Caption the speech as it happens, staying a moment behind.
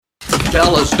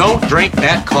Fellas, don't drink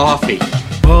that coffee.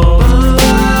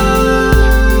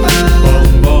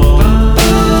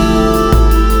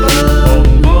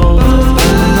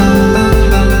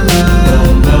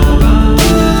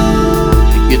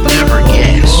 You'd never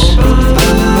guess.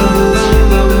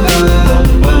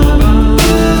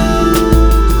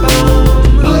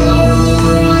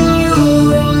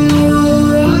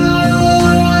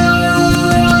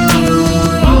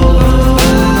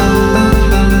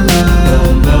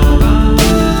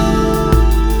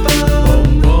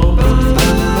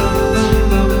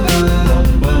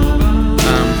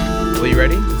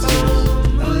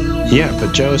 Yeah,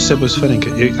 but Joe said was funny.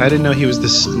 I didn't know he was the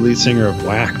lead singer of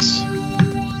Wax.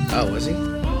 Oh, was he?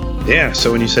 Yeah,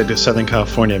 so when you said Southern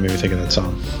California, it made me think of that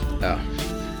song. Oh.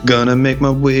 Gonna make my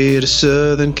way to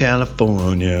Southern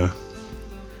California.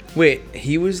 Wait,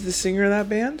 he was the singer of that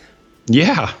band?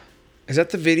 Yeah. Is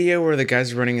that the video where the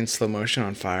guy's running in slow motion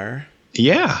on fire?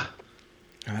 Yeah.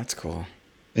 Oh, that's cool.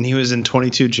 And he was in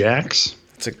 22 Jacks.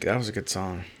 That was a good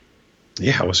song.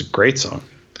 Yeah, it was a great song.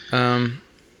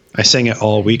 I sang it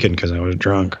all weekend because I was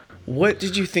drunk. What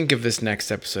did you think of this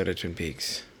next episode of Twin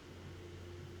Peaks?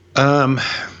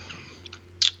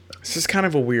 This is kind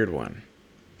of a weird one.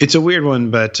 It's a weird one,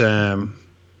 but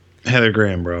Heather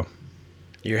Graham, bro.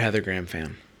 You're a Heather Graham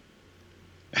fan.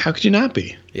 How could you not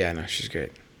be? Yeah, no, she's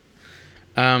great.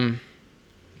 I mean,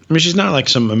 she's not like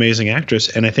some amazing actress,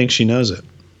 and I think she knows it.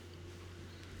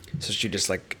 So she just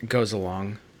like goes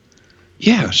along.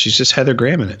 Yeah, she's just Heather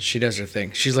Graham in it. She does her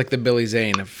thing. She's like the Billy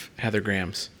Zane of Heather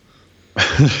Grahams.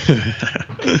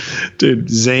 Dude,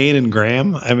 Zane and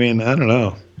Graham? I mean, I don't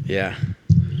know. Yeah.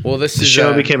 Well, the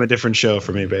show became a different show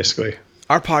for me, basically.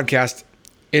 Our podcast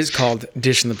is called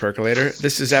Dish in the Percolator.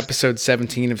 This is episode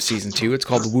 17 of season 2. It's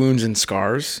called Wounds and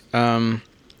Scars. My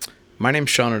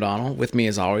name's Sean O'Donnell. With me,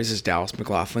 as always, is Dallas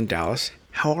McLaughlin. Dallas,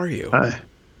 how are you? Hi.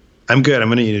 I'm good. I'm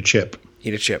going to eat a chip.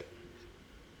 Eat a chip.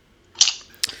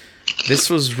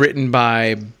 This was written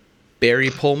by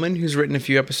Barry Pullman, who's written a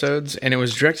few episodes, and it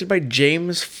was directed by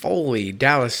James Foley.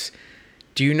 Dallas,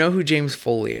 do you know who James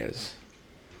Foley is?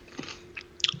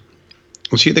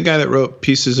 Was he the guy that wrote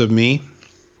Pieces of Me?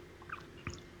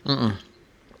 Are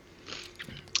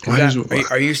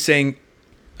you saying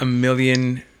a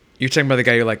million... You're talking about the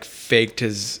guy who like faked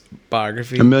his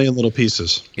biography? A Million Little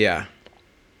Pieces. Yeah.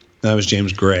 That was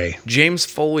James Gray. James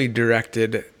Foley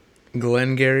directed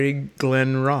Glengarry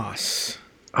Glen Ross.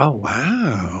 Oh,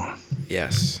 wow.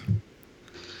 Yes.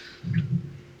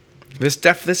 This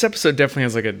episode definitely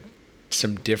has like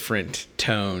some different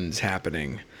tones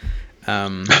happening.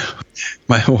 My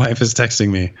wife is texting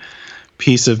me.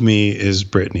 Piece of Me is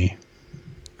Britney.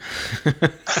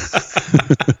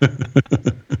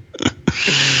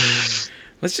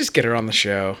 Let's just get her on the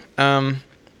show.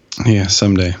 Yeah,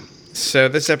 someday. So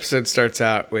this episode starts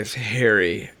out with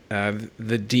Harry,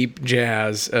 the deep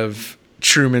jazz of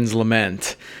Truman's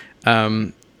Lament.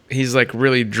 He's like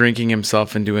really drinking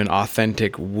himself into an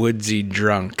authentic woodsy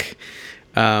drunk.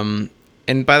 And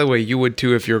by the way, you would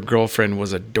too if your girlfriend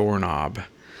was a doorknob.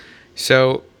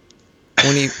 So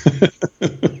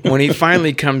when he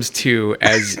finally comes to,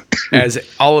 as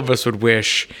all of us would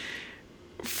wish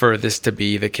for this to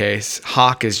be the case,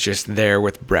 Hawk is just there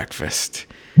with breakfast.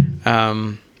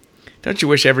 Don't you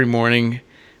wish every morning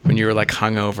when you were like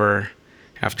hungover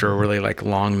after a really like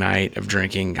long night of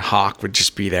drinking, Hawk would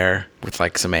just be there with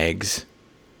like some eggs?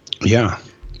 Yeah.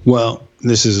 Well,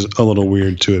 this is a little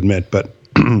weird to admit, but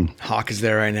Hawk is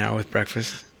there right now with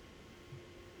breakfast.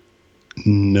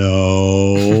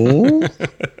 No.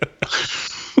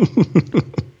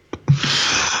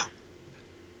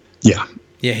 Yeah.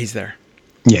 Yeah, he's there.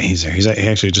 Yeah, he's there. He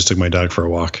actually just took my dog for a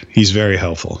walk. He's very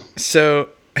helpful. So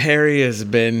Harry has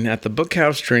been at the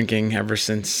Bookhouse drinking ever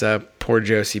since poor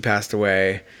Josie passed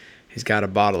away. He's got a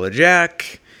bottle of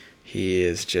Jack. He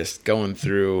is just going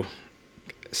through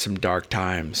some dark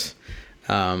times.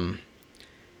 And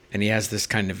he has this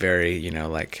kind of very,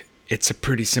 like, it's a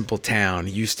pretty simple town,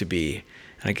 used to be.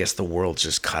 And I guess the world's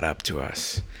just caught up to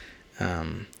us.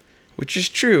 Which is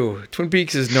true. Twin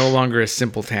Peaks is no longer a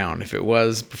simple town. If it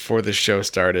was before the show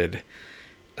started,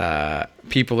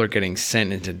 people are getting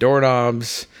sent into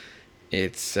doorknobs.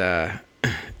 It's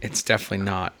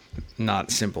definitely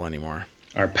not simple anymore.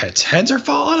 Our pets' heads are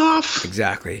falling off.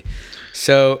 Exactly.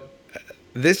 So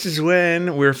this is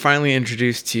when we're finally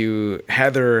introduced to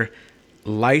Heather,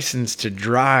 licensed to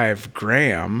drive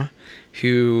Graham,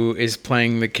 who is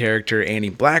playing the character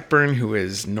Annie Blackburn, who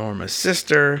is Norma's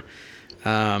sister.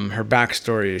 Her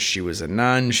backstory is she was a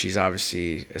nun. She's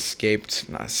obviously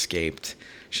not escaped.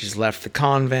 She's left the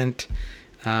convent,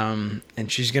 and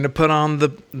she's going to put on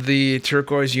the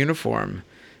turquoise uniform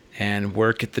and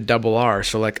work at the Double R.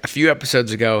 So like a few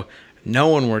episodes ago, no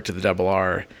one worked at the Double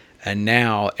R, and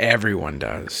now everyone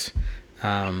does.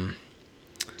 Well,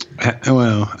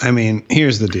 I mean,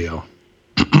 here's the deal.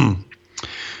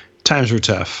 Times were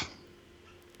tough.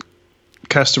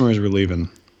 Customers were leaving,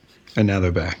 and now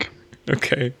they're back.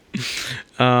 Okay.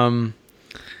 At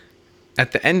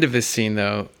the end of this scene,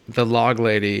 though, the log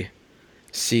lady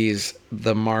sees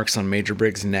the marks on Major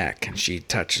Briggs' neck, and she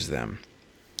touches them.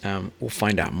 We'll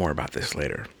find out more about this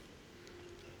later.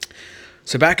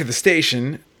 So back at the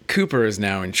station, Cooper is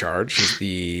now in charge. He's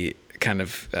the kind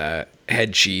of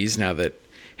head cheese now that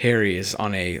Harry is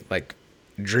on a like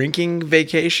drinking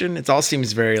vacation. It all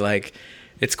seems very like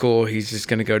it's cool. He's just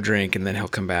gonna go drink and then he'll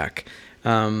come back.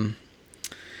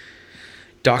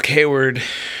 Doc Hayward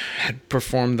had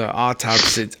performed the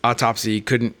autopsy. He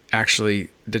couldn't actually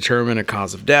determine a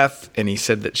cause of death, and he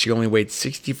said that she only weighed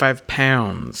 65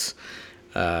 pounds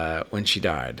when she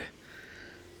died,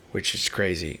 which is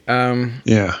crazy.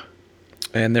 Yeah.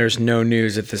 And there's no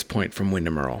news at this point from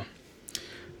Wyndham Earl.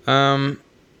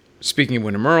 Speaking of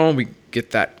Wyndham Earl, we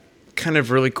get that kind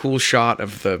of really cool shot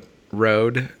of the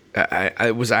road.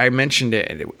 I mentioned it,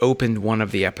 and it opened one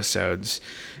of the episodes.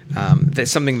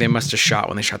 That's something they must have shot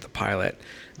when they shot the pilot.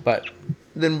 But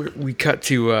then we cut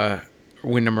to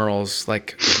Wyndham Earl's,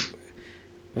 like,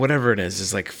 whatever it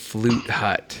is like flute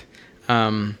hut.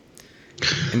 And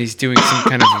he's doing some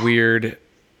kind of weird...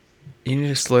 You need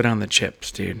to slow down the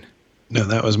chips, dude. No,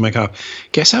 that was my cop.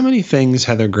 Guess how many things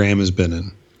Heather Graham has been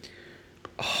in?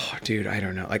 Oh, dude, I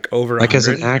don't know. Like over 100? Like as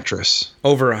an actress?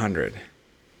 Over 100.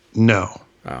 No.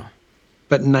 Oh.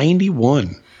 But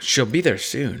 91. She'll be there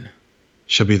soon.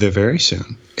 She'll be there very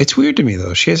soon. It's weird to me,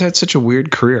 though. She has had such a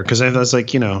weird career. Because I was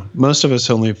like, most of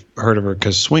us only heard of her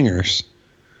because Swingers.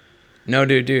 No,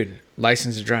 dude.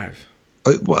 License to Drive.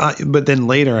 But then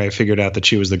later I figured out that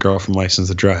she was the girl from License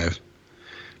to Drive.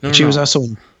 No, she was also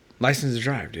in... License to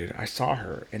Drive, dude. I saw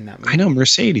her in that movie. I know,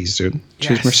 Mercedes, dude.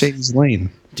 She was Mercedes Lane.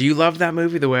 Do you love that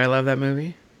movie the way I love that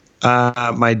movie?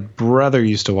 My brother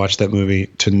used to watch that movie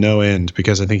to no end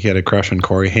because I think he had a crush on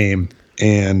Corey Haim.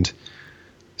 And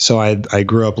so I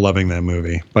grew up loving that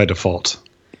movie by default.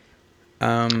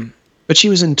 But she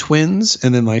was in Twins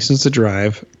and then License to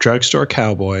Drive, Drugstore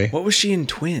Cowboy. What was she in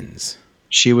Twins?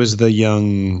 She was the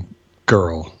young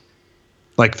girl.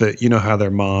 Like how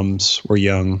their moms were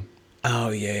young. Oh,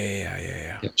 yeah.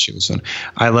 Yeah, she was on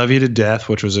I Love You to Death,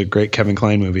 which was a great Kevin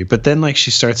Kline movie. But then like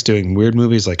she starts doing weird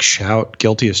movies like Shout,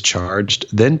 Guilty as Charged,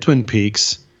 then Twin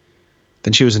Peaks.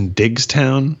 Then she was in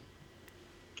Diggstown.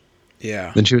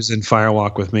 Yeah. Then she was in Fire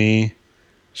Walk with Me.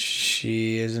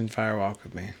 She is in Fire Walk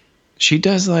with Me. She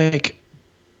does like,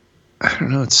 I don't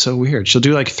know, it's so weird. She'll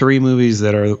do like 3 movies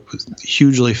that are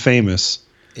hugely famous.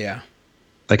 Yeah.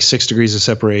 Like 6 Degrees of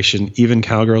Separation, Even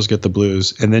Cowgirls Get the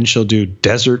Blues, and then she'll do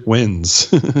Desert Winds.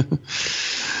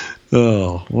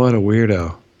 Oh, what a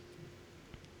weirdo.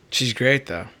 She's great,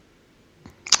 though.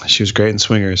 She was great in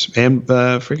Swingers. And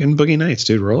freaking Boogie Nights,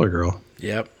 dude, Roller Girl.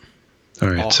 Yep. All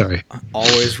right, sorry.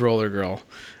 Always Roller Girl.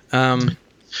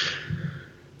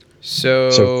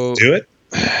 So do it?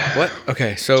 What?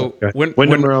 Okay, so...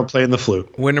 Wyndham Earl playing the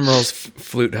flute. Wyndham Earl's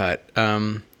flute hut.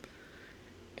 And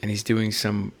he's doing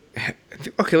some...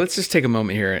 Okay, let's just take a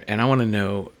moment here, and I want to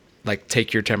know, like,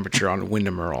 take your temperature on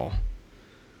Wyndham Earl.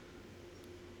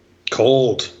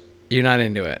 Cold. You're not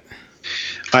into it.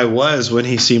 I was when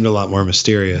he seemed a lot more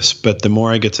mysterious, but the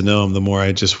more I get to know him, the more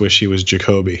I just wish he was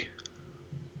Jacoby.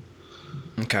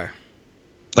 Okay.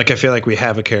 Like, I feel like we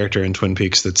have a character in Twin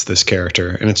Peaks that's this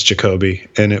character, and it's Jacoby,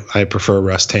 and I prefer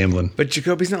Russ Tamblyn. But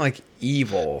Jacoby's not, like,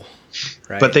 evil,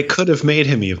 right? But they could have made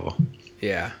him evil.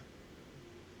 Yeah.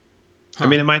 Huh. I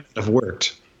mean, it might not have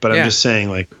worked, but I'm just saying,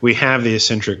 like, we have the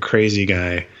eccentric crazy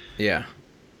guy. Yeah.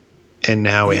 And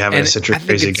now we have an eccentric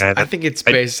crazy guy. I think it's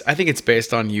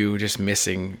based on you just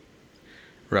missing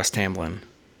Russ Tamblyn.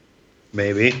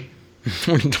 Maybe.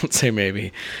 Don't say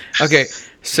maybe. Okay,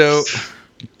 so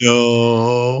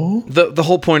no. The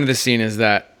whole point of the scene is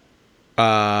that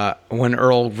when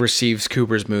Earl receives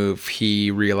Cooper's move, he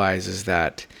realizes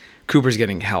that Cooper's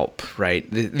getting help. Right?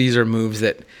 These are moves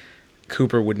that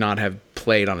Cooper would not have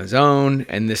played on his own,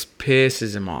 and this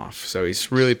pisses him off. So he's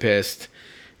really pissed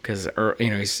because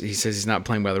he says he's not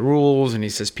playing by the rules, and he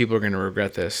says people are going to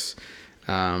regret this.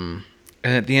 And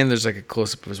at the end, there's like a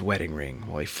close up of his wedding ring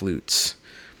while he flouts.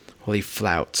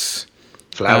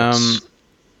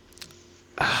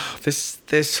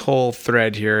 This whole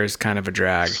thread here is kind of a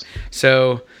drag.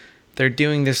 So they're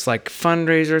doing this like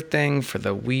fundraiser thing for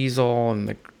the Weasel and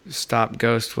the Stop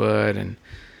Ghostwood,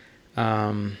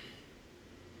 and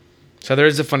So there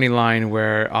is a funny line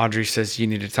where Audrey says you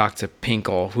need to talk to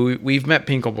Pinkle, who we've met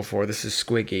Pinkle before. This is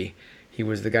Squiggy. He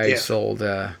was the guy who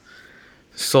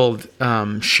sold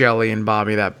Shelly and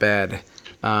Bobby that bed.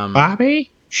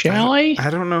 Bobby? Shelly? I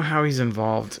don't know how he's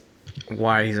involved,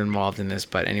 why he's involved in this,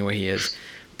 but anyway, he is.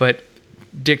 But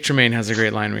Dick Tremaine has a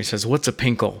great line where he says, "What's a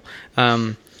Pinkle?"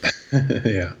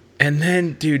 Yeah. And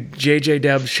then, dude, JJ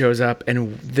Dubs shows up,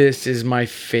 and this is my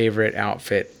favorite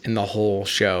outfit in the whole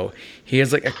show. He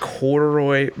has like a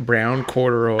brown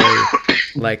corduroy,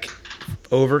 like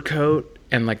overcoat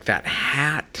and like that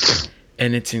hat,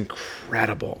 and it's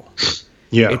incredible.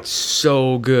 Yeah. It's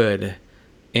so good,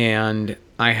 and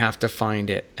I have to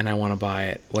find it, and I want to buy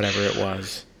it, whatever it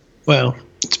was. Well,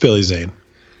 it's Billy Zane.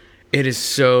 It is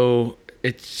so,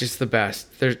 it's just the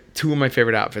best. There's two of my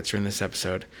favorite outfits are in this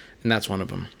episode, and that's one of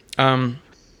them.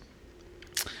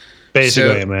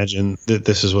 Basically, I imagine that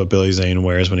this is what Billy Zane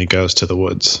wears when he goes to the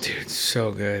woods. Dude,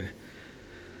 so good.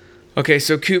 Okay,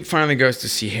 so Coop finally goes to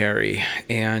see Harry,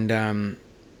 and I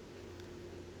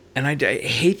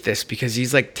hate this because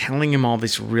he's like telling him all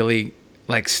this really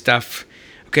like stuff.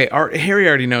 Okay, Harry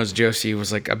already knows Josie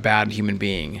was like a bad human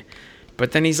being,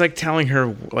 but then he's like telling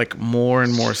her like more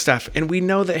and more stuff, and we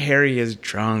know that Harry is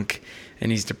drunk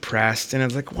and he's depressed, and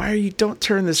it's like, why are you? Don't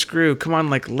turn the screw. Come on,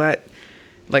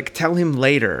 tell him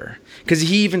later, because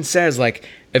he even says like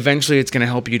eventually it's gonna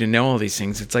help you to know all these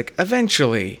things. It's like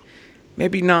eventually,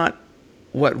 maybe not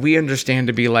what we understand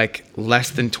to be like less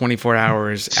than 24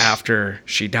 hours after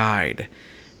she died.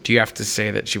 Do you have to say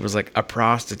that she was like a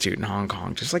prostitute in Hong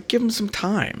Kong? Just like give him some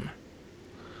time.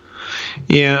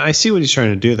 Yeah, I see what he's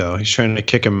trying to do though. He's trying to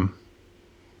kick him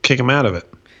out of it.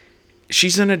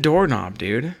 She's in a doorknob,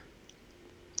 dude.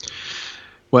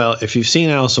 Well, if you've seen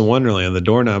Alice in Wonderland, the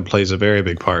doorknob plays a very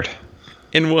big part.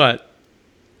 In what?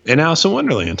 In Alice in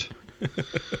Wonderland.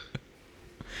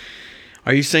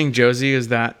 Are you saying Josie is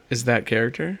that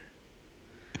character?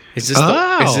 Is this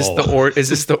is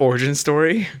this the origin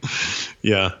story?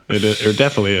 Yeah, it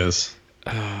definitely is.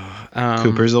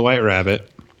 Cooper's the White Rabbit.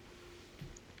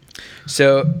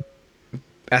 So,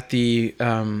 at the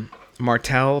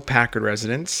Martell Packard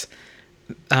residence,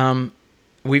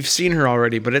 we've seen her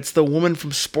already, but it's the woman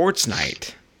from Sports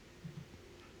Night.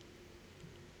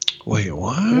 Wait,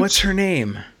 what? What's her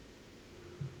name?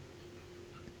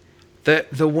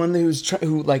 The one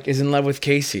who like is in love with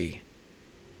Casey.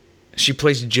 She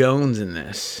plays Jones in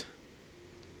this.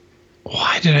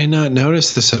 Why did I not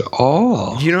notice this at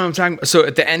all? You know what I'm talking about? So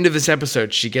at the end of this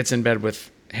episode, she gets in bed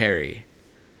with Harry.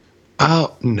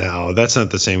 Oh, no, that's not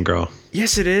the same girl.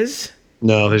 Yes, it is.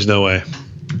 No, there's no way.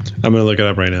 I'm going to look it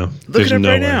up right now. Look it up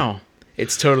right now.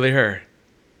 It's totally her.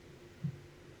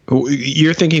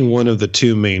 You're thinking one of the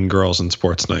two main girls in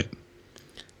Sports Night.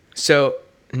 So,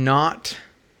 not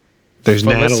there's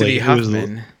Felicity Natalie,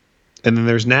 Huffman. And then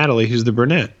there's Natalie, who's the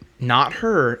brunette. Not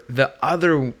her, the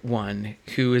other one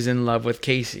who is in love with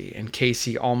Casey. And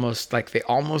Casey they almost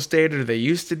dated or they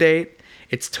used to date.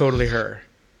 It's totally her.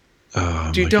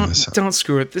 Oh, dude, don't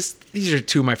screw it. These are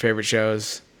two of my favorite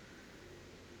shows.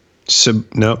 So,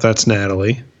 nope, that's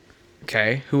Natalie.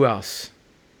 Okay, who else?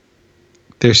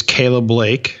 There's Kayla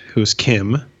Blake, who's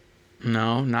Kim.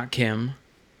 No, not Kim.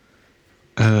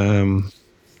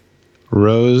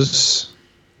 Rose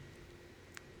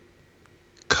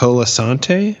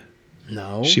Colasante?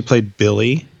 No. She played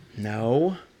Billy.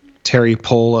 No. Terry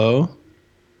Polo.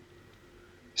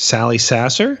 Sally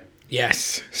Sasser?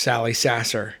 Yes, Sally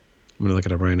Sasser. I'm going to look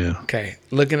it up right now. Okay,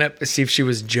 looking up to see if she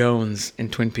was Jones in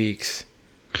Twin Peaks.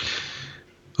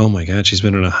 Oh my God, she's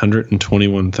been in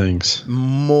 121 things.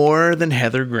 More than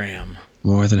Heather Graham.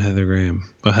 More than Heather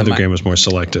Graham. Well, Heather Graham was more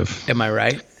selective. Am I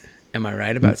right? Am I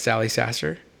right about Sally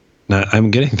Sasser? No,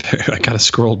 I'm getting there. I got to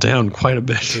scroll down quite a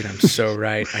bit. Dude, I'm so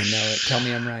right. I know it. Tell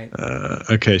me I'm right.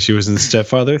 Okay, she was in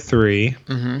Stepfather 3.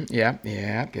 Mm-hmm. Yep.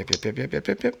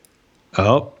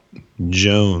 Oh,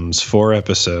 Jones, 4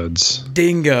 episodes.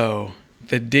 Dingo.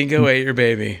 The dingo ate your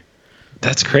baby.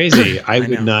 That's crazy. I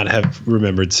would not have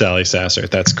remembered Sally Sasser.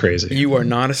 That's crazy. You are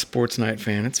not a Sports Night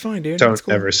fan. It's fine, dude. Don't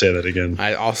ever say that again.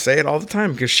 I'll say it all the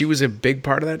time because she was a big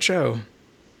part of that show.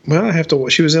 Well, I have to.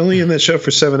 She was only in that show for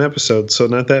 7 episodes, so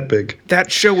not that big.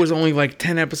 That show was only like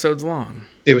 10 episodes long.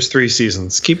 It was 3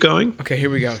 seasons. Keep going. Okay, here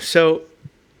we go. So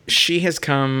she has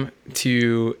come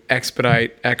to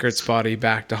expedite Eckert's body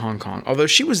back to Hong Kong. Although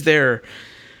she was there,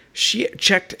 she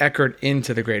checked Eckert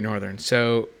into the Great Northern.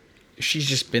 So she's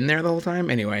just been there the whole time.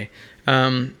 Anyway,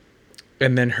 and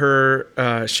then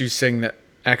she was saying that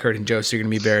Eckert and Josie are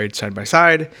going to be buried side by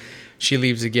side. She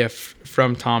leaves a gift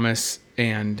from Thomas,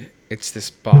 and it's this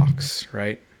box,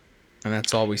 right? And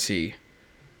that's all we see.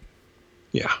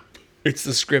 Yeah. It's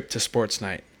the script to Sports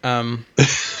Night. I've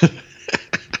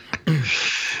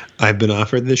been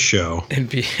offered this show.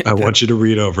 I want you to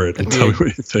read over it and tell me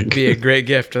what you think. Be a great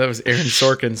gift. That was Aaron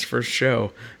Sorkin's first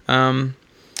show.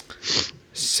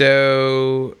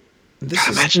 So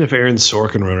imagine if Aaron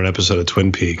Sorkin wrote an episode of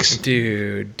Twin Peaks.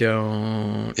 Dude,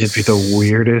 don't. It'd be the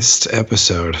weirdest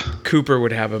episode. Cooper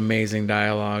would have amazing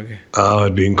dialogue. Oh,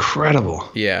 it'd be incredible.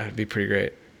 Yeah, it'd be pretty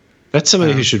great. That's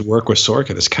somebody who should work with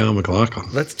Sorkin, is Kyle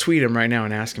MacLachlan. Let's tweet him right now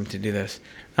and ask him to do this.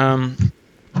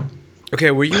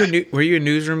 Okay, were you a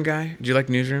Newsroom guy? Did you like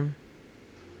Newsroom?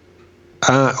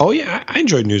 Oh yeah, I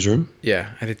enjoyed Newsroom.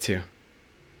 Yeah, I did too.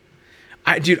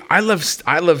 I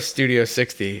love Studio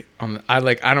 60. I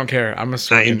don't care. I'm a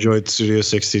Sorkin. I enjoyed Studio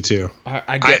 60 too.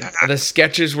 I get the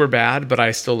sketches were bad, but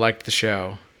I still liked the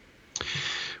show.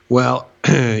 Well,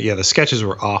 yeah, the sketches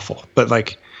were awful, but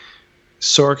like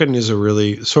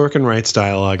Sorkin writes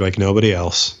dialogue like nobody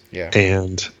else. Yeah.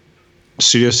 And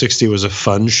Studio 60 was a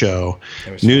fun show.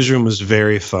 Newsroom was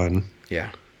very fun.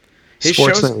 Yeah.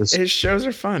 His shows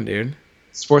are fun, dude.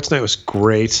 Sports Night was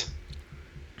great.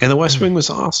 And The West Wing was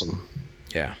awesome.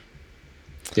 Yeah.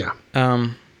 Yeah.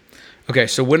 Okay,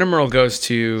 so Windom Earle goes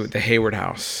to the Hayward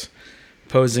house,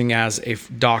 posing as a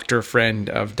doctor friend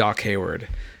of Doc Hayward.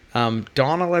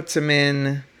 Donna lets him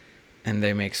in, and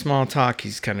they make small talk.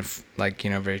 He's kind of like,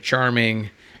 very charming.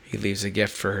 He leaves a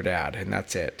gift for her dad, and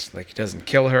that's it. Like, he doesn't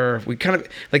kill her. We kind of,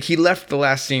 like, he left the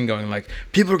last scene going like,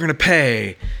 people are going to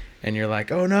pay. And you're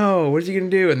like, oh no, what is he going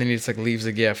to do? And then he just like leaves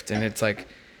a gift, and it's like,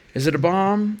 is it a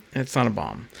bomb? And it's not a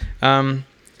bomb.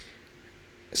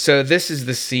 So this is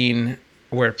the scene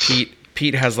where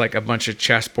Pete has like a bunch of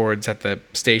chessboards at the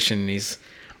station.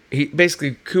 He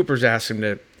basically, Cooper's asked him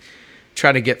to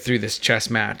try to get through this chess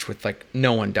match with like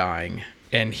no one dying.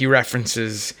 And he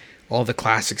references all the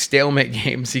classic stalemate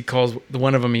games. He calls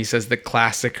one of them, he says, the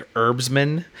classic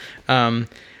herbsman.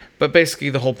 But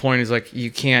basically the whole point is like,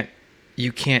 you can't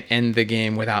end the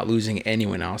game without losing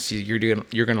anyone else. You're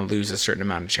going to lose a certain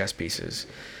amount of chess pieces.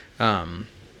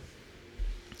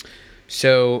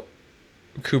 So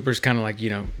Cooper's kind of like,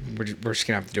 we're just going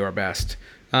to have to do our best.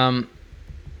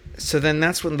 So then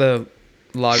that's when the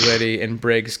log lady and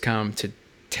Briggs come to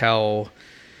tell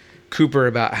Cooper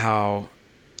about how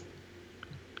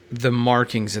the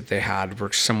markings that they had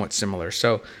were somewhat similar.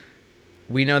 So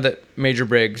we know that Major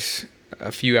Briggs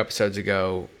a few episodes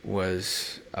ago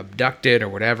was abducted or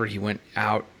whatever. He went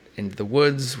out into the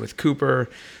woods with Cooper,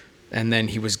 and then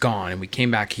he was gone. And we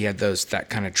came back, he had that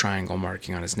kind of triangle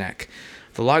marking on his neck.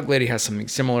 The log lady has something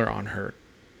similar on her,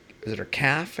 is it her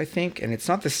calf, I think? And it's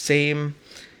not the same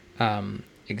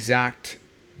exact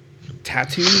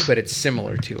tattoo, but it's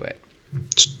similar to it.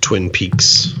 It's Twin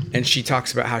Peaks. And she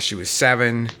talks about how she was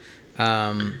 7.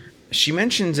 She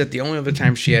mentions that the only other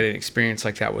time she had an experience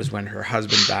like that was when her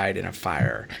husband died in a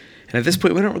fire. And at this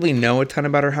point, we don't really know a ton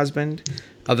about her husband,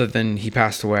 other than he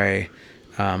passed away.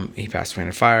 He passed away in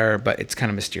a fire, but it's kind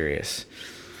of mysterious.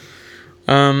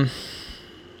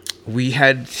 We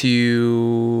head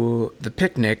to the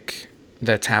picnic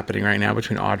that's happening right now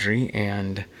between Audrey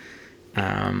and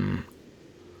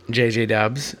JJ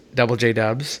Dubs, Double J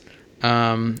Dubs.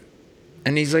 And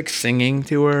he's like singing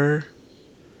to her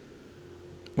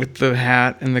with the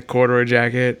hat and the corduroy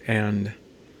jacket, and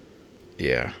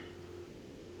yeah.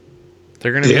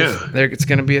 It's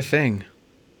gonna be a thing.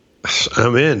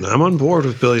 I'm in. I'm on board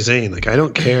with Billy Zane. Like, I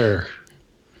don't care.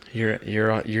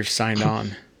 You're signed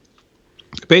on.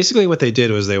 Basically, what they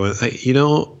did was they went,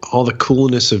 all the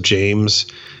coolness of James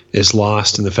is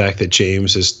lost in the fact that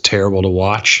James is terrible to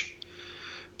watch.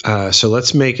 So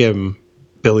let's make him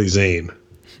Billy Zane.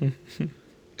 And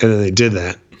then they did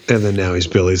that, and then now he's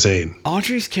Billy Zane.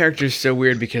 Audrey's character is so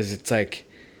weird because it's like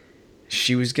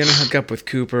she was gonna hook up with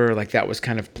Cooper, like that was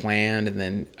kind of planned, and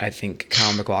then I think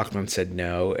Kyle MacLachlan said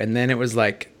no, and then it was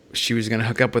like she was gonna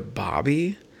hook up with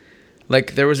Bobby.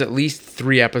 Like there was at least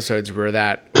 3 episodes where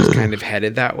that was kind of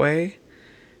headed that way,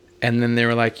 and then they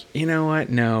were like, you know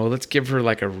what? No, let's give her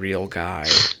like a real guy.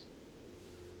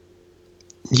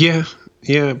 Yeah,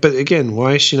 but again,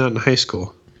 why is she not in high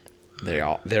school?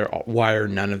 Why are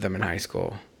none of them in high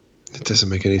school? It doesn't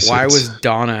make any sense. Why was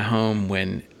Donna home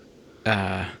when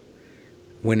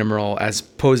Windom Earle, as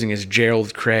posing as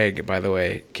Gerald Craig, by the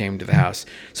way, came to the house?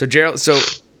 So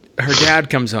her dad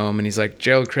comes home and he's like,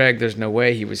 Gerald Craig, there's no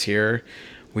way he was here.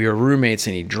 We were roommates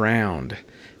and he drowned.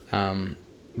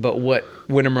 But what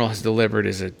Windom Earle has delivered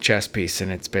is a chess piece,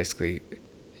 and it's basically,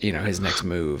 his next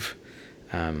move.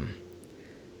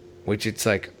 Which it's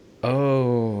like,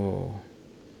 oh,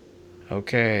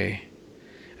 okay.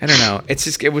 I don't know.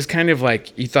 It was kind of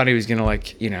like you thought he was gonna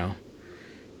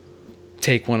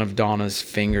take one of Donna's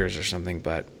fingers or something,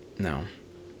 but no.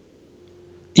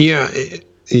 Yeah,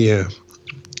 yeah.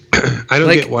 I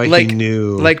don't get why he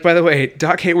knew. Like, by the way,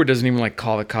 Doc Hayward doesn't even like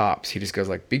call the cops. He just goes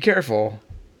like, "Be careful."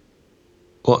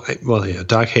 Well, yeah.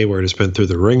 Doc Hayward has been through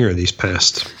the ringer these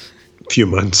past few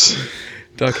months.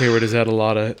 Doc Hayward has had a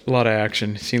lot of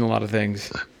action, seen a lot of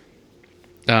things.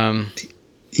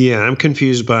 Yeah, I'm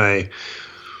confused by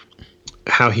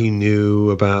how he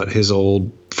knew about his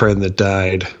old friend that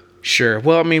died. Sure.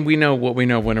 Well, I mean, we know what we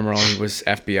know of Wyndham Earl. He was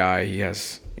FBI. He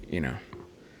has,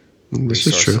 This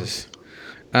resources. is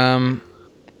true.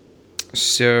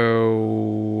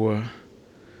 So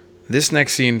this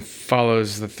next scene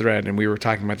follows the thread, and we were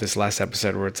talking about this last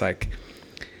episode where it's like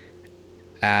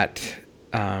at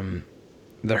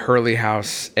the Hurley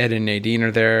house, Ed and Nadine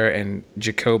are there, and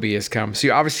Jacoby has come.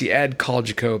 So obviously Ed called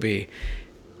Jacoby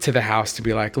to the house to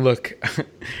be like, look,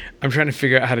 I'm trying to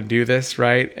figure out how to do this,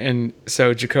 right? And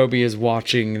so Jacoby is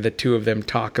watching the two of them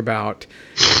talk about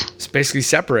it's basically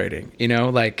separating,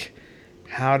 like,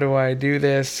 how do I do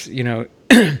this?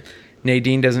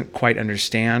 Nadine doesn't quite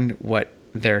understand what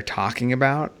they're talking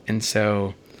about. And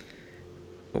so,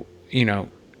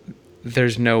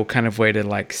 there's no kind of way to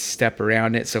like step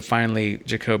around it. So finally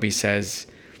Jacoby says,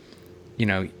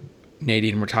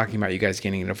 Nadine, we're talking about you guys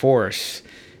getting a divorce.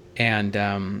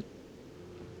 And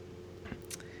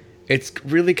it's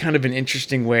really kind of an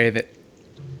interesting way that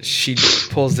she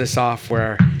pulls this off,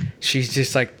 where she's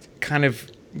just like kind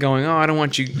of going, oh, I don't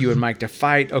want you and Mike to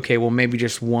fight. Okay, well, maybe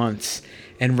just once.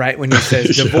 And right when he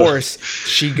says divorce,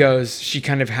 she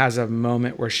kind of has a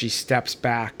moment where she steps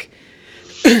back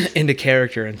into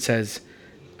character and says,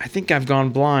 I think I've gone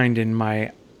blind in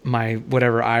my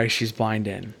whatever eye she's blind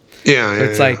in. Yeah. So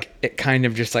it's like it kind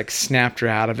of just like snapped her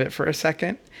out of it for a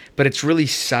second, but it's really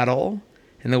subtle,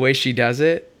 and the way she does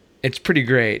it, it's pretty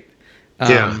great.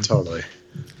 Yeah, totally.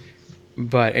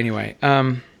 But anyway,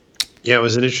 yeah, it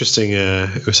was an interesting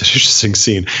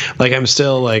scene. Like, I'm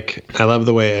still like, I love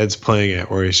the way Ed's playing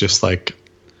it, where he's just like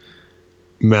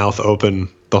mouth open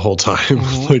the whole time,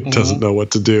 like doesn't know what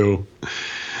to do,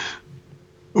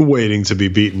 waiting to be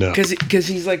beaten up. Because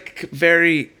he's like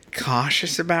very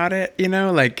cautious about it,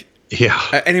 like.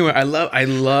 Yeah. Anyway, I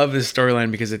love this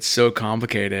storyline because it's so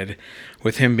complicated,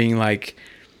 with him being like,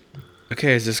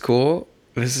 okay, is this cool?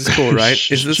 This is cool, right?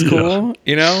 Is this cool?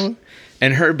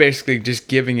 And her basically just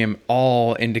giving him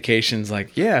all indications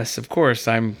like, yes, of course,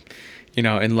 I'm,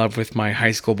 in love with my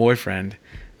high school boyfriend.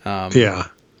 Yeah.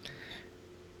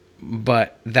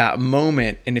 But that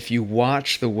moment, and if you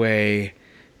watch the way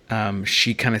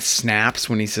she kind of snaps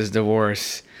when he says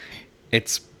divorce,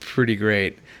 it's pretty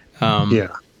great.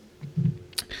 Yeah.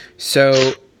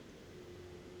 So,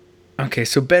 okay,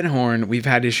 so Ben Horn, we've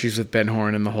had issues with Ben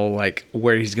Horn and the whole, like,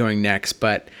 where he's going next,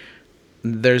 but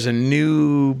there's a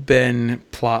new Ben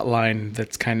plot line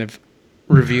that's kind of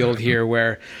revealed here,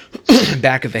 where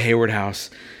back at the Hayward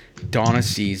house, Donna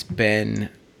sees Ben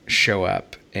show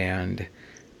up, and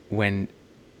when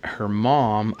her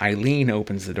mom, Eileen,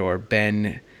 opens the door,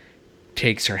 Ben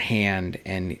takes her hand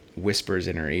and whispers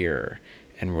in her ear,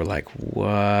 and we're like,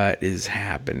 what is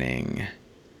happening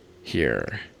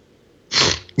here?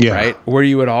 Yeah. Right? Were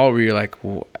you at all, were you like,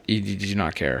 did you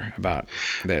not care about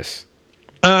this?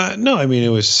 No, I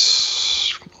mean,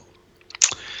 it's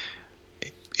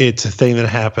a thing that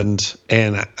happened,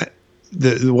 and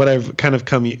what I've kind of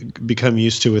become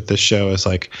used to with this show is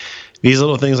like, these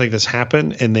little things like this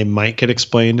happen, and they might get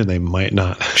explained and they might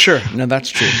not. Sure. No, that's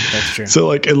true. That's true. So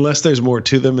like, unless there's more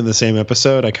to them in the same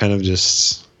episode, I kind of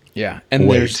just and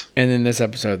wait. And in this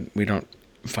episode, we don't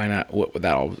find out what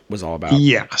that all was all about.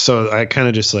 Yeah. So I kind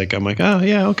of just like, I'm like, oh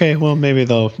yeah, okay, well maybe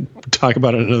they'll talk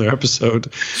about it in another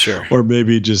episode. Sure. Or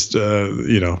maybe just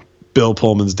Bill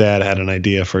Pullman's dad had an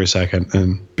idea for a second,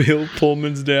 and Bill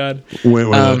Pullman's dad went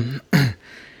with it.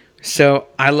 So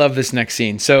I love this next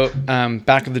scene. So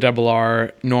back at the Double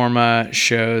R, Norma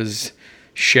shows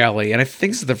Shelley, and I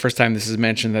think this is the first time this is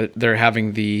mentioned, that they're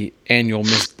having the annual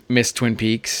Miss Twin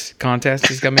Peaks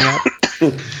contest is coming up.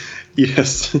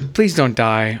 Yes. Please don't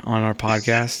die on our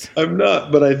podcast. I'm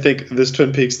not, but I think this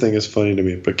Twin Peaks thing is funny to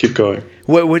me. But keep going.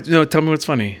 What? No, tell me what's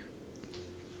funny.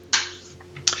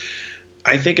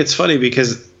 I think it's funny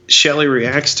because Shelley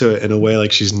reacts to it in a way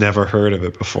like she's never heard of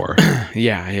it before.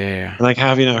 Yeah. Like, how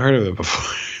have you not heard of it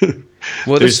before?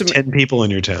 Well, there's 10 people in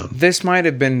your town. This might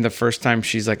have been the first time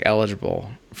she's like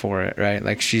eligible for it, right?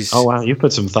 Like she's. Oh wow, you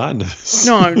put some thought into this.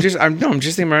 No, I'm just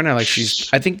thinking right now. Like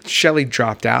I think Shelley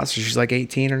dropped out, so she's like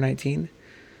 18 or 19.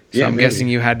 So yeah, I'm guessing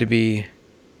you had to be.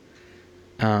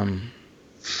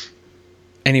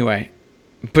 Anyway,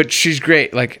 but she's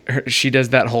great. Like she does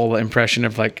that whole impression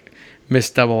of like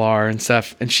Miss Double R and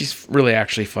stuff, and she's really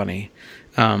actually funny.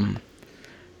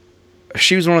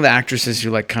 she was one of the actresses who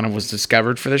like kind of was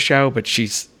discovered for the show, but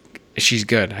she's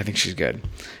good. I think she's good.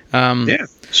 Yeah,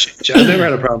 I've never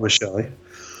had a problem with Shelley.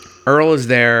 Earl is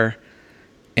there,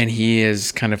 and he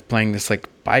is kind of playing this like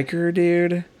biker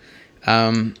dude,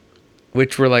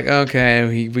 which we're like,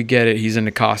 okay, we get it. He's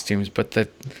into costumes, but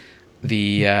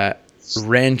the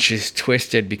wrench is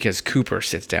twisted because Cooper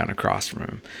sits down across from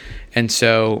him, and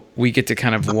so we get to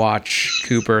kind of watch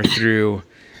Cooper through.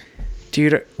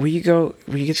 Dude, will you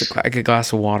get like a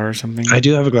glass of water or something? I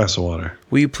do have a glass of water.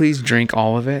 Will you please drink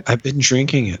all of it? I've been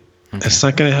drinking it. Okay. It's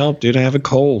not going to help, dude. I have a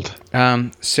cold.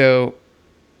 So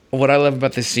what I love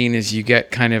about this scene is you get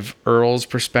kind of Earl's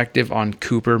perspective on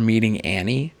Cooper meeting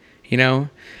Annie, you know?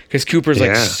 Because Cooper's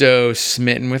like so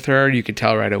smitten with her, you could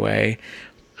tell right away.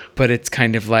 But it's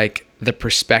kind of like the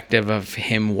perspective of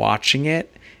him watching it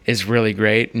is really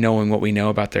great, knowing what we know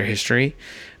about their history.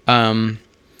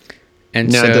 And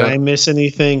now, so, did I miss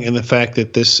anything in the fact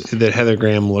that that Heather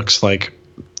Graham looks like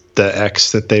the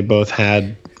ex that they both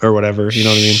had or whatever? You know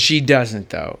what I mean? She doesn't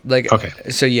though. Like, okay.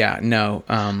 So yeah, no.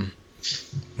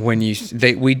 When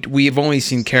we've only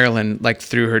seen Carolyn like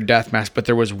through her death mask, but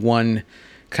there was one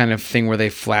kind of thing where they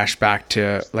flash back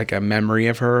to like a memory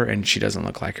of her, and she doesn't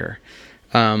look like her.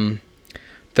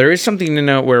 There is something to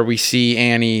note where we see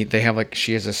Annie. They have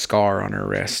she has a scar on her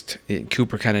wrist.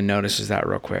 Cooper kind of notices that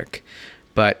real quick.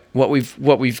 But what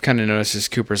we've kind of noticed is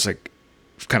Cooper's like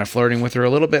kind of flirting with her a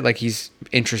little bit, like he's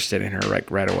interested in her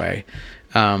right away.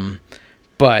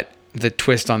 But the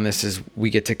twist on this is we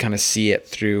get to kind of see it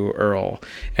through Earl,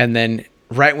 and then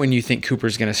right when you think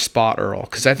Cooper's going to spot Earl,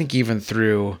 because I think even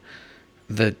through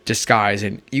the disguise,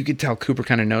 and you could tell Cooper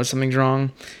kind of knows something's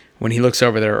wrong. When he looks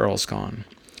over there, Earl's gone.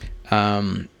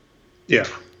 Yeah.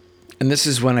 And this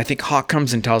is when I think Hawk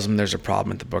comes and tells him there's a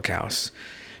problem at the bookhouse.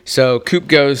 So Coop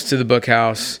goes to the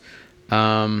bookhouse.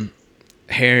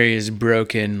 Harry is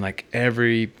broken, like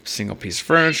every single piece of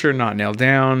furniture, not nailed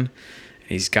down.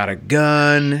 He's got a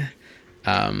gun.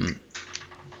 And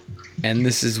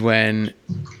this is when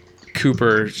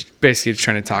Cooper basically is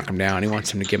trying to talk him down. He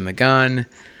wants him to give him the gun.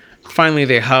 Finally,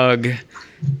 they hug.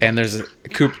 And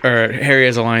Harry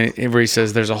has a line where he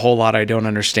says, "There's a whole lot I don't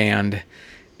understand."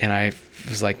 And I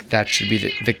was like, that should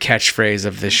be the catchphrase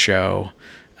of this show.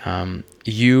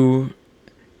 You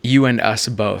and us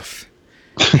both,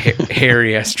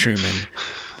 Harry S. Truman.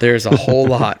 There's a whole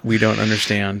lot we don't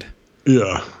understand.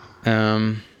 Yeah.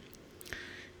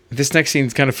 This next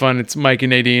scene's kind of fun. It's Mike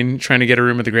and Nadine trying to get a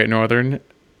room at the Great Northern.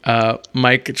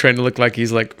 Mike trying to look like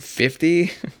he's like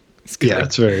 50.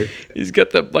 That's right. He's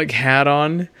got the hat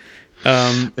on.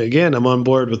 Again, I'm on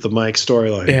board with the Mike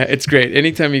storyline. Yeah, it's great.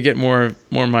 Anytime you get more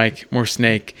Mike, more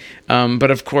Snake.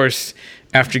 But of course,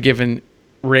 after giving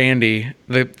Randy,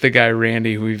 the guy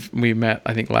Randy who we met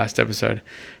I think last episode,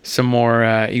 some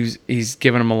more. He's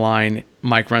giving him a line.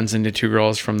 Mike runs into two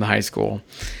girls from the high school,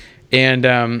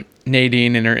 and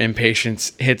Nadine in her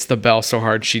impatience hits the bell so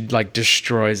hard she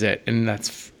destroys it, and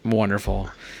that's wonderful.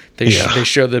 They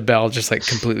show the bell just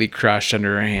completely crushed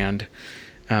under her hand.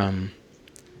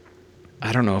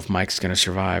 I don't know if Mike's gonna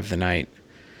survive the night.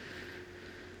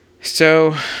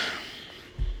 So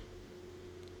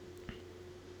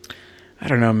I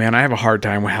don't know, man. I have a hard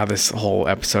time with how this whole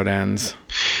episode ends.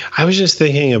 I was just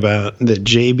thinking about that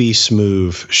J.B.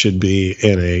 Smoove should be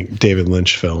in a David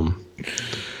Lynch film.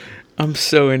 I'm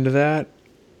so into that.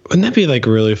 Wouldn't that be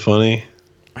really funny?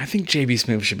 I think J.B.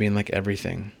 Smoove should be in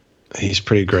everything. He's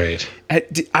pretty great.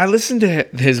 I listened to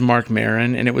his Mark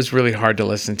Maron, and it was really hard to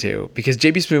listen to because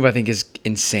J.B. Smoove I think is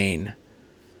insane.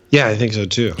 Yeah, I think so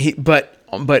too. But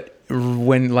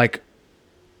when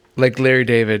Larry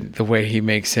David, the way he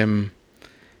makes him.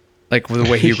 The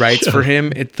way he writes for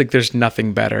him, it's there's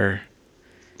nothing better.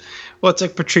 Well, it's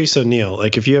like Patrice O'Neill.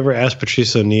 If you ever ask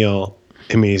Patrice O'Neill,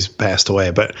 he's passed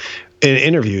away, but in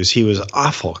interviews, he was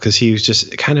awful because he was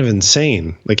just kind of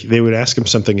insane. They would ask him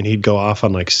something and he'd go off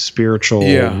on spiritual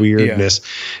weirdness.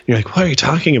 Yeah. You're like, what are you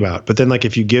talking about? But then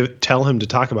if you tell him to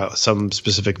talk about some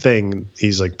specific thing,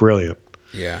 he's brilliant.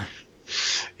 Yeah.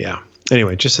 Yeah.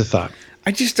 Anyway, just a thought.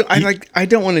 I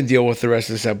don't want to deal with the rest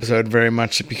of this episode very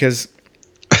much because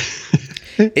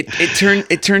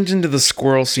it turns into the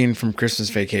squirrel scene from Christmas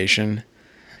Vacation.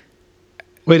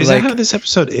 Wait, is that how this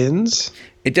episode ends?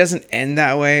 It doesn't end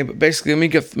that way, but basically,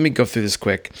 let me go through this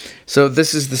quick. So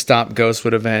this is the Stop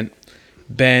Ghostwood event.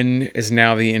 Ben is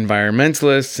now the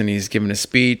environmentalist, and he's giving a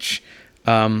speech.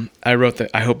 I wrote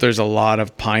that I hope there's a lot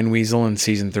of Pine Weasel in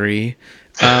season 3.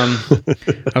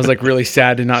 I was really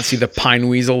sad to not see the Pine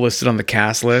Weasel listed on the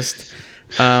cast list.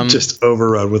 Just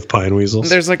overrun with Pine Weasels.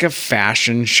 There's a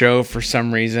fashion show for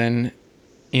some reason,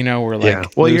 where Well,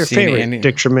 Lucy your favorite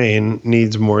Dick Tremaine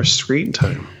needs more screen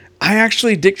time.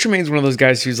 Dick Tremaine's one of those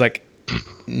guys who's like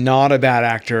not a bad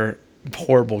actor,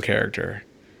 horrible character.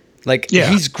 Like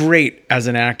he's great as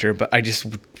an actor, but I just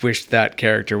wish that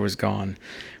character was gone.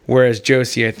 Whereas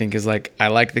Josie, I think, is like, I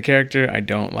like the character, I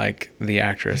don't like the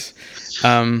actress.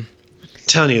 Telling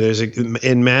you,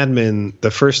 in Mad Men, the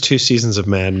first 2 seasons of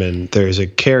Mad Men, there's a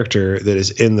character that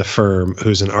is in the firm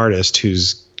who's an artist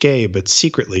who's gay but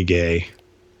secretly gay,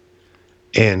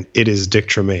 and it is Dick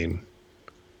Tremaine.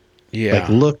 Yeah, like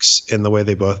looks and the way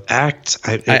they both act.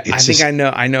 I think I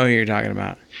know who you're talking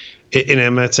about. And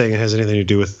I'm not saying it has anything to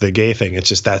do with the gay thing. It's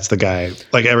just that's the guy.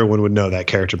 Like everyone would know that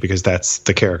character because that's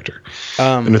the character,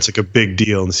 and it's like a big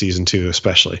deal in season 2,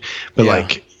 especially. But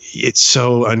like, it's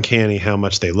so uncanny how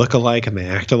much they look alike and they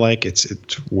act alike. It's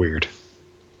weird.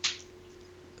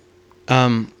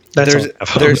 No,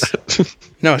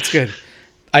 it's good.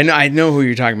 I know who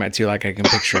you're talking about too. Like I can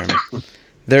picture him.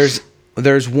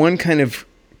 There's one kind of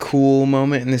cool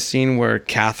moment in the scene where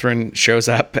Catherine shows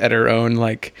up at her own,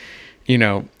 like, you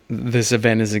know, this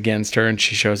event is against her and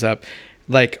she shows up.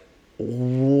 Like,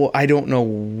 I don't know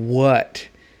what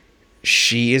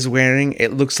she is wearing.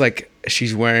 It looks like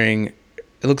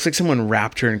someone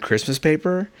wrapped her in Christmas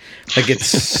paper. Like, it's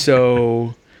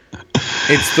so,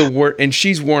 it's the worst. And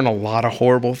she's worn a lot of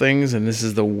horrible things, and this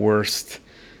is the worst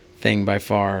thing by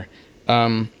far.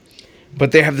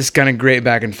 But they have this kind of great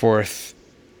back and forth.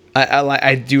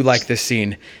 I do like this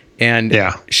scene. And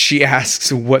she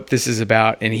asks what this is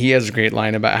about, and he has a great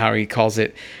line about how he calls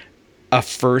it a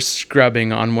first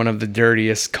scrubbing on one of the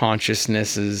dirtiest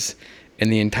consciousnesses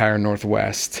in the entire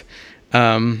Northwest,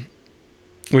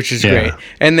 which is great.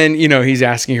 And then, you know, he's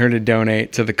asking her to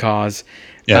donate to the cause.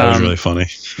 Yeah, that was really funny.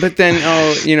 But then,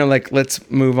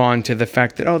 let's move on to the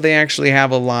fact that, they actually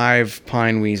have a live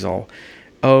pine weasel.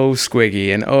 Oh,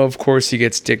 Squiggy. And, of course, he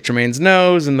gets Dick Tremaine's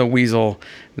nose, and the weasel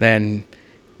then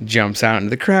jumps out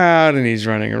into the crowd, and he's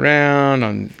running around,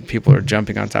 and people are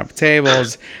jumping on top of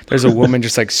tables. There's a woman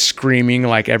just like screaming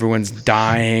like everyone's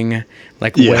dying,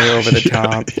 like way over the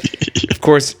top. Of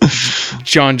course,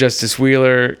 John Justice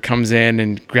Wheeler comes in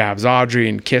and grabs Audrey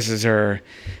and kisses her,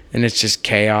 and it's just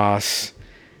chaos.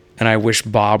 And I wish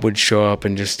Bob would show up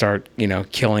and just start,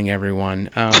 killing everyone.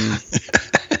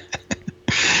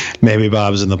 Maybe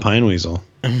Bob's in the Pine Weasel.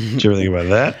 Did you ever think about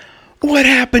that? What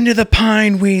happened to the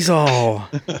Pine Weasel?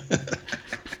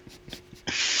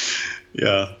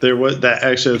 Yeah, there was that.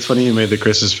 Actually, it's funny you made the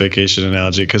Christmas Vacation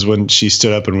analogy, because when she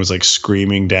stood up and was like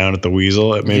screaming down at the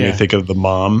weasel, it made me think of the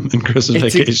mom in Christmas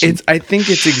Vacation. I think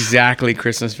it's exactly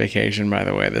Christmas Vacation, by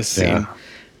the way, this scene.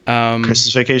 Yeah.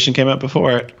 Christmas Vacation came out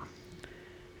before it.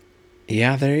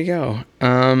 Yeah, there you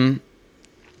go.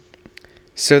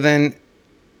 So then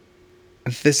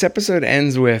this episode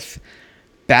ends with,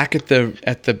 back at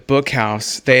the book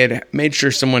house, they had made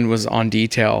sure someone was on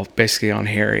detail, basically on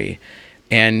Harry,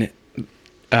 and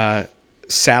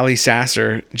Sally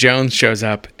Sasser Jones shows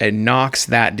up and knocks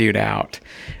that dude out,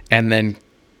 and then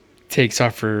takes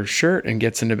off her shirt and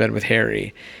gets into bed with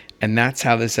Harry, and that's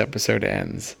how this episode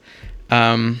ends.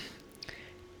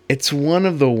 It's one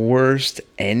of the worst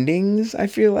endings, I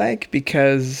feel like,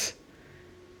 because,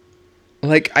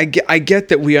 like, I get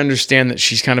that we understand that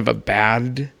she's kind of a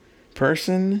bad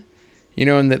person,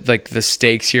 and that like the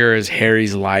stakes here is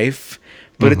Harry's life,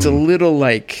 but it's a little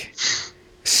like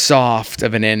soft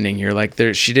of an ending here. Like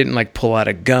she didn't like pull out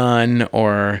a gun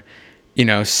or,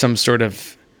 some sort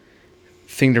of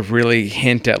thing to really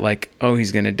hint at like, oh,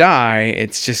 he's going to die.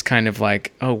 It's just kind of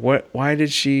like, oh, why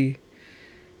did she,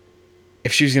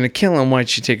 if she was going to kill him, why'd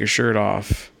she take her shirt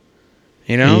off?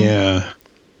 Yeah.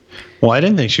 Well, I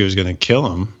didn't think she was going to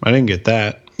kill him. I didn't get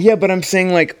that. Yeah, but I'm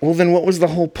saying, like, well, then what was the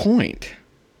whole point?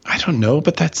 I don't know,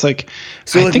 but that's like,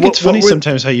 I think it's funny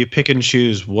sometimes how you pick and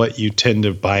choose what you tend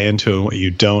to buy into and what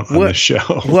you don't on the show.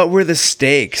 What were the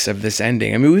stakes of this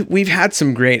ending? I mean, we've had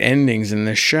some great endings in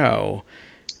this show,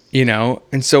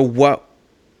 and so what,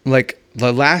 like,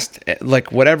 the last,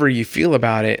 like, whatever you feel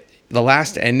about it, the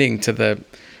last ending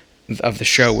of the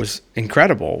show was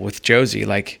incredible with Josie,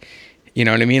 like, you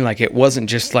know what I mean? Like, it wasn't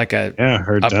just like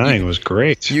her dying was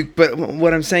great. But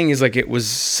what I'm saying is, like, it was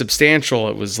substantial.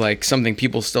 It was like something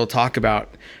people still talk about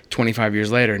 25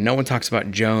 years later. No one talks about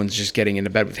Jones just getting into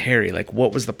bed with Harry. Like,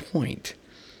 what was the point?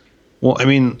 Well, I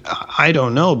mean, I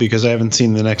don't know because I haven't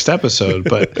seen the next episode,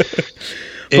 but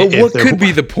but what could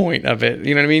be the point of it?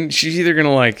 You know what I mean? She's either going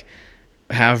to like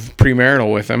have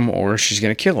premarital with him or she's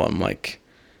going to kill him. Like,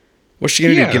 what's she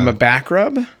going to do? Give him a back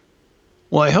rub?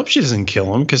 Well, I hope she doesn't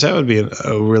kill him because that would be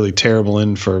a really terrible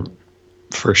end for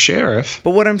Sheriff.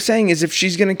 But what I'm saying is, if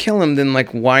she's gonna kill him, then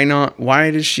like, why not?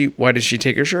 Why does she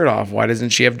take her shirt off? Why doesn't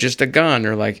she have just a gun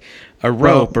or like a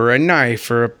rope or a knife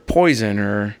or a poison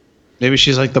or? Maybe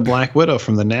she's like the Black Widow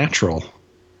from The Natural.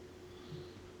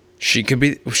 She could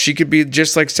be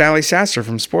just like Sally Sasser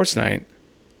from Sports Night.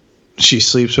 She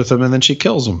sleeps with him and then she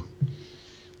kills him.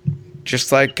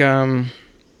 Just like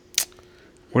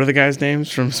what are the guys'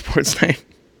 names from Sports Night?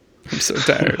 I'm so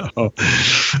tired.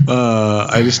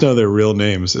 I just know their real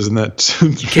names. Isn't that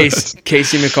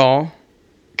Casey McCall?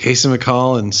 Casey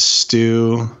McCall and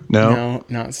Stu? No,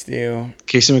 not Stu.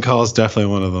 Casey McCall is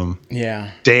definitely one of them.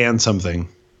 Yeah. Dan something.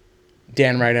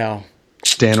 Dan Rydell.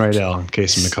 Dan Rydell and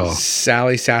Casey McCall.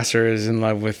 Sally Sasser is in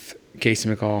love with Casey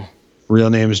McCall. Real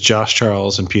name is Josh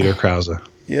Charles and Peter Krause.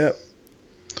 Yep.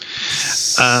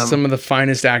 Some of the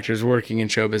finest actors working in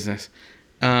show business.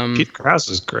 Peter Krause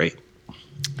is great.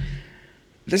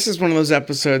 This is one of those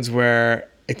episodes where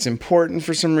it's important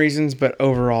for some reasons, but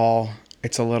overall,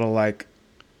 it's a little like...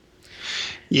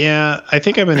 Yeah, I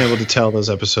think I've been able to tell those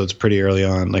episodes pretty early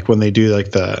on. Like when they do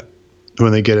like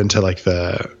when they get into like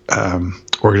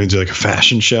we're going to do like a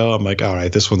fashion show. I'm like, all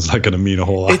right, this one's not going to mean a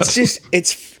whole lot.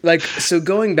 It's like, so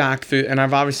going back through, and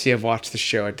I've watched the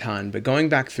show a ton, but going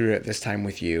back through it this time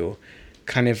with you,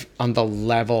 kind of on the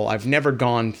level, I've never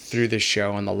gone through this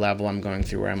show on the level I'm going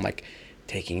through where I'm like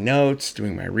taking notes,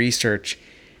 doing my research.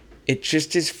 It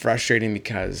just is frustrating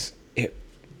because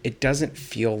it doesn't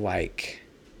feel like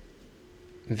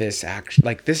this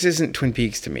this isn't Twin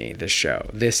Peaks to me, this show,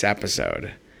 this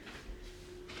episode.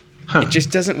 It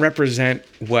just doesn't represent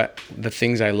what the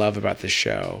things I love about this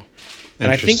show.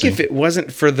 And I think if it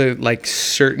wasn't for the like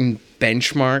certain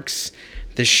benchmarks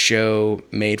this show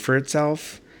made for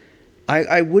itself,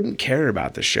 I wouldn't care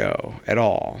about the show at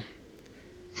all.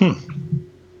 And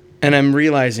I'm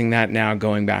realizing that now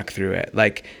going back through it.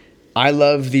 Like, I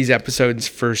love these episodes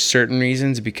for certain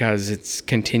reasons because it's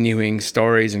continuing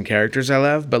stories and characters I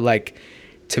love. But like,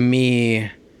 to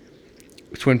me,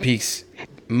 Twin Peaks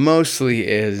mostly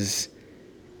is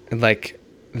like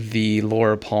the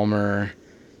Laura Palmer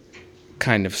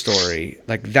kind of story.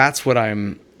 Like, that's what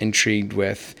I'm intrigued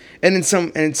with, and in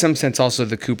some sense also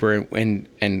the Cooper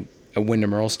and a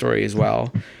Wyndham Earle story as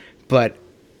well. But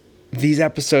these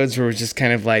episodes were just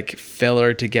kind of like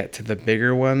filler to get to the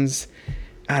bigger ones.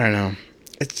 I don't know.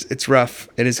 It's rough.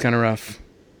 It is kind of rough.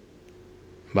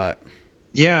 But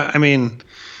yeah, I mean,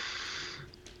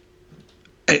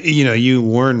 you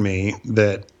warned me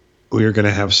that we were going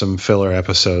to have some filler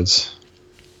episodes.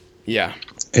 Yeah.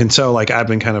 And so like I've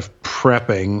been kind of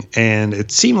prepping, and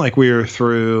it seemed like we were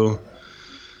through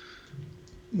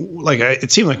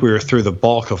the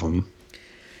bulk of them.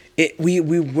 We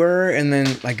were, and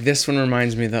then like this one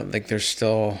reminds me that like there's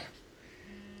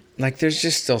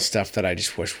just still stuff that I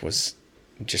just wish was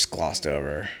just glossed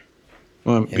over.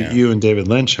 Well, you and David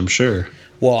Lynch, I'm sure.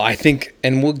 Well, I think,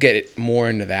 and we'll get more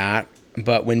into that,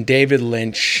 but when David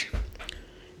Lynch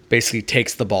basically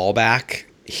takes the ball back,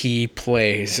 he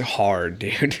plays hard,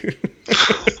 dude.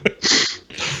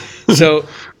 So,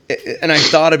 and I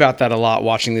thought about that a lot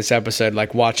watching this episode,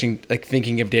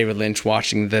 thinking of David Lynch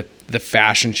watching the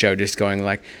fashion show, just going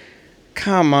like,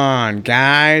 come on,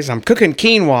 guys, I'm cooking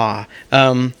quinoa.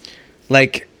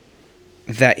 Like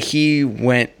that he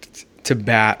went to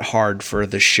bat hard for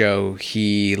the show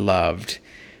he loved.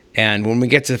 And when we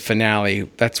get to the finale,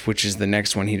 which is the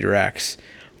next one he directs,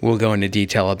 we'll go into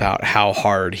detail about how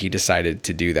hard he decided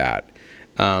to do that.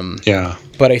 Yeah.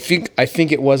 But I think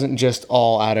it wasn't just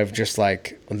all out of just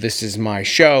like, this is my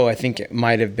show. I think it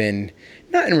might have been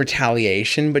not in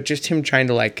retaliation, but just him trying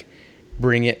to like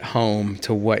bring it home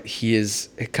to what he is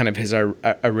kind of his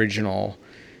original,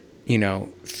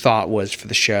 thought was for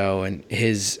the show, and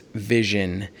his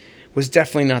vision was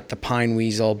definitely not the pine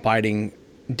weasel biting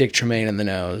Dick Tremaine in the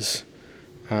nose.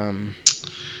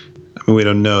 We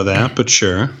don't know that, but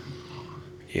sure.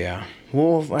 Yeah.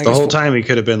 Well, the whole time he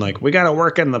could have been like, we got to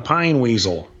work in the pine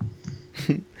weasel.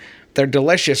 They're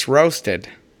delicious roasted.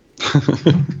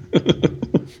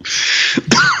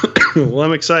 Well,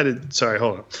 I'm excited. Sorry,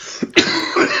 hold on.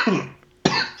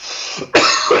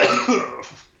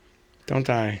 Don't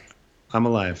die. I'm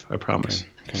alive, I promise.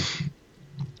 Okay.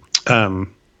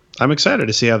 I'm excited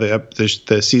to see how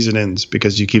the season ends,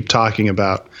 because you keep talking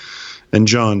about, and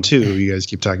John too, you guys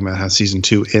keep talking about how season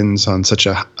 2 ends on such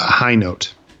a high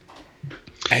note.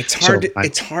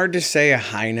 It's hard to say a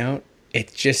high note.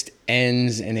 It just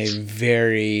ends in a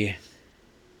very,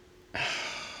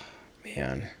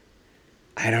 man,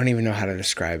 I don't even know how to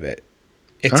describe it.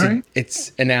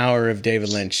 It's an hour of David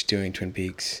Lynch doing Twin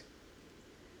Peaks.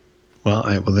 Well,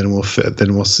 then we'll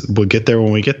get there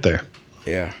when we get there.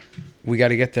 Yeah, we got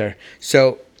to get there.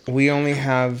 So we only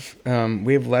have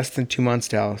we have less than 2 months,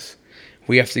 Dallas.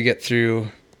 We have to get through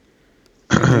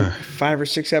 5 or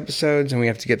 6 episodes, and we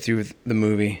have to get through the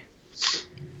movie.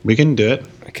 We can do it.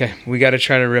 Okay, we got to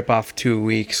try to rip off 2 a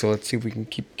week, so let's see if we can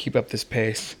keep up this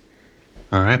pace.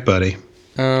 All right, buddy.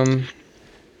 Tell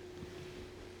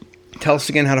us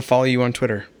again how to follow you on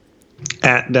Twitter.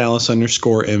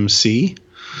 @Dallas_MC.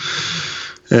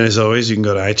 And as always, you can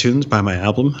go to iTunes, buy my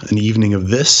album, An Evening of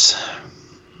This.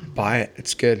 Buy it.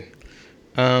 It's good.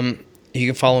 You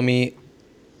can follow me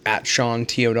 @Sean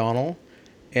T. O'Donnell.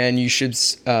 And you should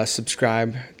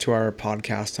subscribe to our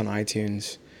podcast on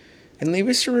iTunes. And leave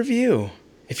us a review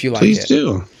if you like it. Please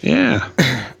do. Yeah.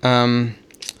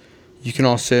 You can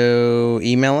also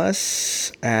email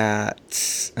us at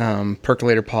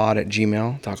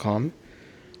percolatorpod@gmail.com.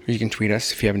 Or you can tweet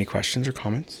us if you have any questions or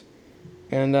comments.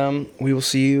 And we will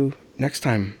see you next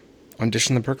time on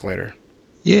Dishing the Percolator.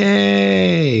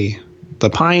 Yay! The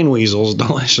pine weasel's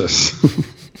delicious.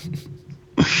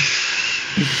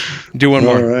 Do one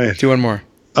more. All right. Do one more.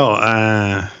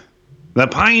 Oh, the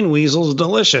pine weasel's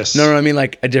delicious. No, I mean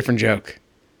like a different joke.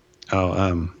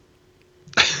 Oh,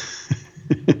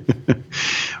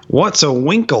 what's a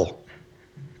winkle?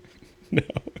 No.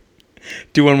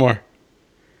 Do one more.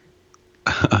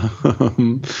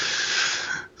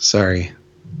 Sorry.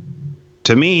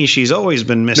 To me, she's always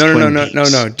been Miss No. Twin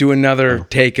Peaks. No. Do another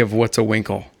take of what's a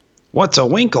winkle. What's a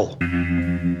winkle?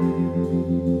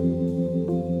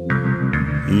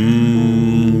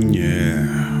 Yeah.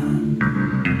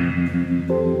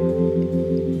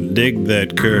 Dig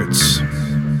that, Kurtz.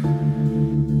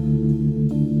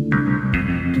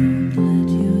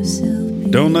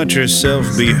 Don't let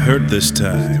yourself be hurt this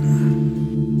time.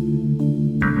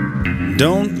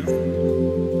 Don't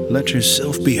let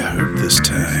yourself be hurt this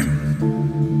time.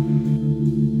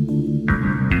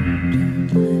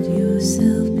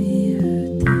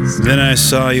 Then I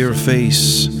saw your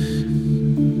face.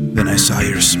 Then I saw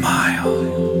your smile.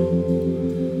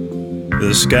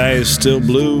 The sky is still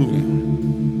blue.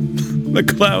 The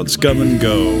clouds come and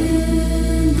go.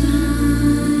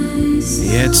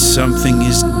 Yet something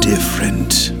is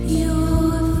different.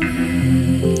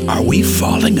 Are we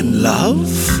falling in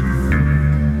love?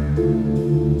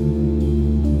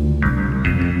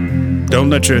 Don't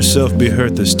let yourself be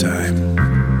hurt this time.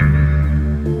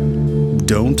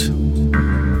 Don't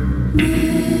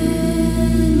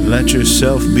let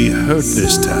yourself be hurt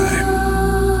this time.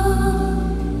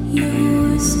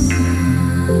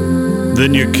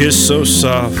 Then your kiss so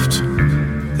soft,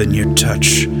 then your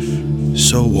touch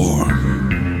so warm.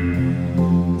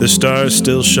 The stars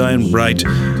still shine bright,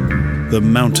 the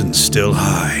mountains still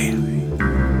high.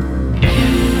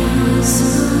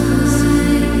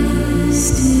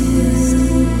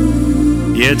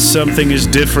 Yet something is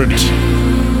different.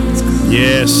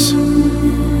 Yes,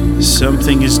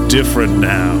 something is different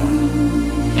now.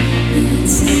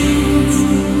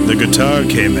 The guitar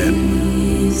came in.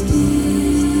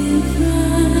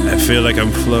 I feel like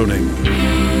I'm floating.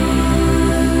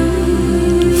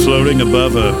 Floating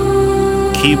above a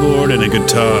keyboard and a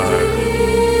guitar.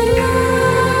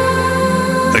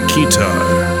 A keytar.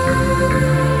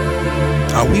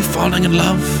 Are we falling in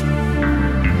love?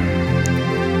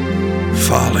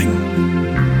 Falling.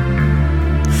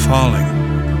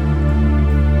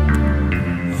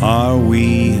 Are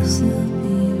we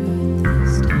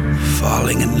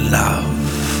falling in love?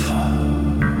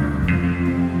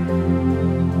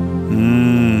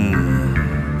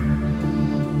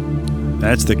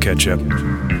 That's the ketchup.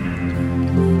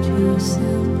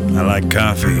 I like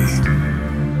coffee,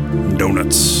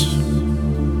 donuts.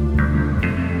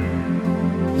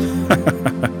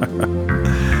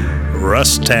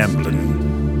 Russ Tamblyn.